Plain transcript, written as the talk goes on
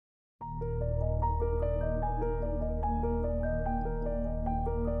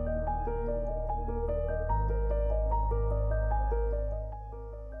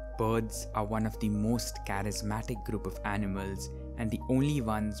Birds are one of the most charismatic group of animals and the only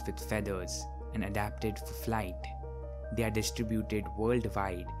ones with feathers and adapted for flight. They are distributed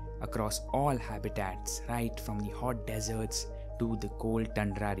worldwide across all habitats, right from the hot deserts to the cold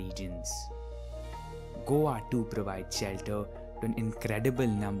tundra regions. Goa too provides shelter to an incredible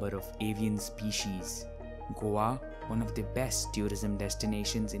number of avian species. Goa, one of the best tourism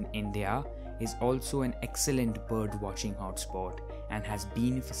destinations in India, is also an excellent bird watching hotspot and has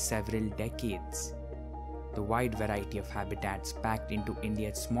been for several decades. The wide variety of habitats packed into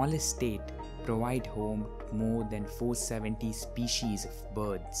India's smallest state provide home to more than 470 species of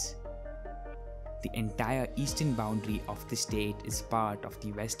birds. The entire eastern boundary of the state is part of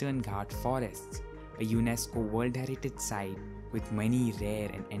the Western Ghat forests, a UNESCO World Heritage Site with many rare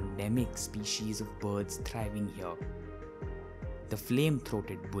and endemic species of birds thriving here. The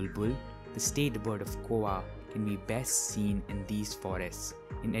flame-throated bulbul, the state bird of Goa, can be best seen in these forests,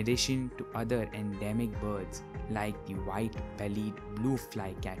 in addition to other endemic birds like the white-bellied blue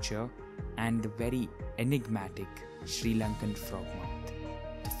flycatcher and the very enigmatic Sri Lankan frogmouth.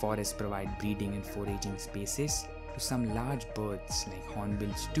 The forests provide breeding and foraging spaces to some large birds like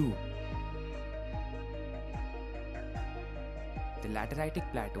hornbills too. The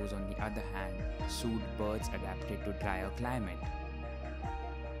lateritic plateaus, on the other hand, suit birds adapted to drier climate.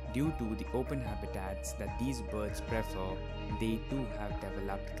 Due to the open habitats that these birds prefer, they too have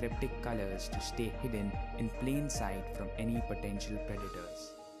developed cryptic colors to stay hidden in plain sight from any potential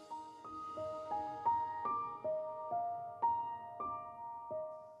predators.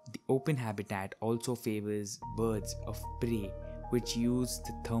 The open habitat also favors birds of prey, which use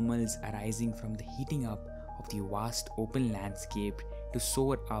the thermals arising from the heating up of the vast open landscape to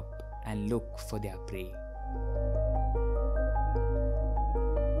soar up and look for their prey.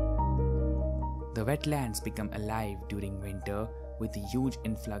 The wetlands become alive during winter with a huge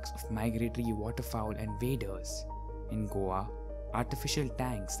influx of migratory waterfowl and waders. In Goa, artificial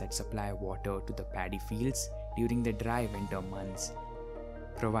tanks that supply water to the paddy fields during the dry winter months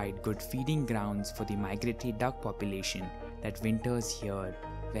provide good feeding grounds for the migratory duck population that winters here,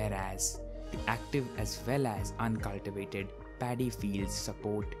 whereas the active as well as uncultivated paddy fields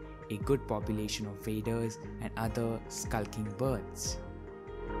support a good population of waders and other skulking birds.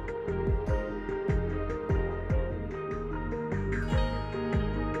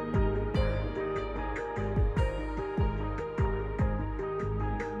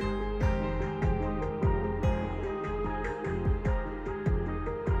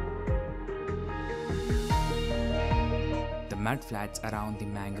 Mudflats around the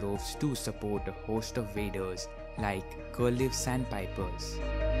mangroves too support a host of waders like curlew sandpipers.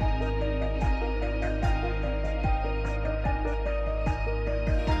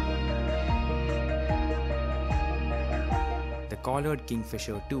 The collared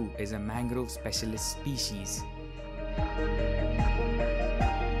kingfisher too is a mangrove specialist species.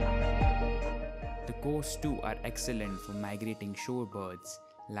 The coasts too are excellent for migrating shorebirds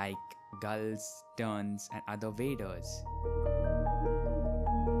like gulls, terns and other waders.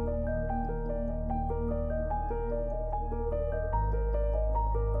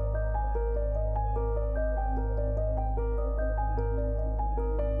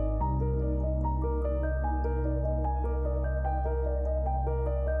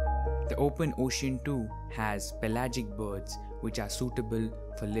 The open ocean too has pelagic birds which are suitable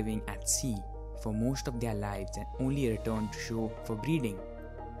for living at sea for most of their lives and only return to shore for breeding.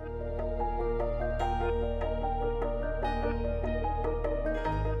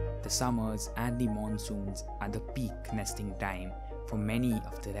 The summers and the monsoons are the peak nesting time for many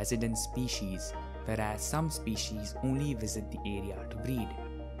of the resident species, whereas some species only visit the area to breed.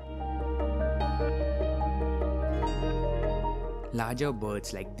 Larger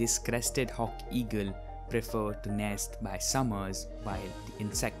birds like this crested hawk eagle prefer to nest by summers, while the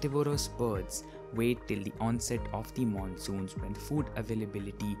insectivorous birds wait till the onset of the monsoons when food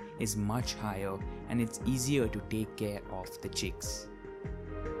availability is much higher and it's easier to take care of the chicks.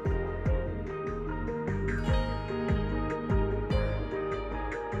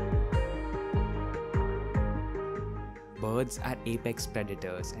 Birds are apex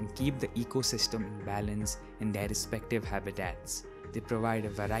predators and keep the ecosystem in balance in their respective habitats. They provide a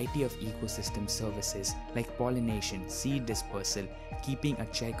variety of ecosystem services like pollination, seed dispersal, keeping a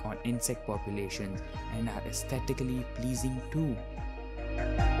check on insect populations, and are aesthetically pleasing too.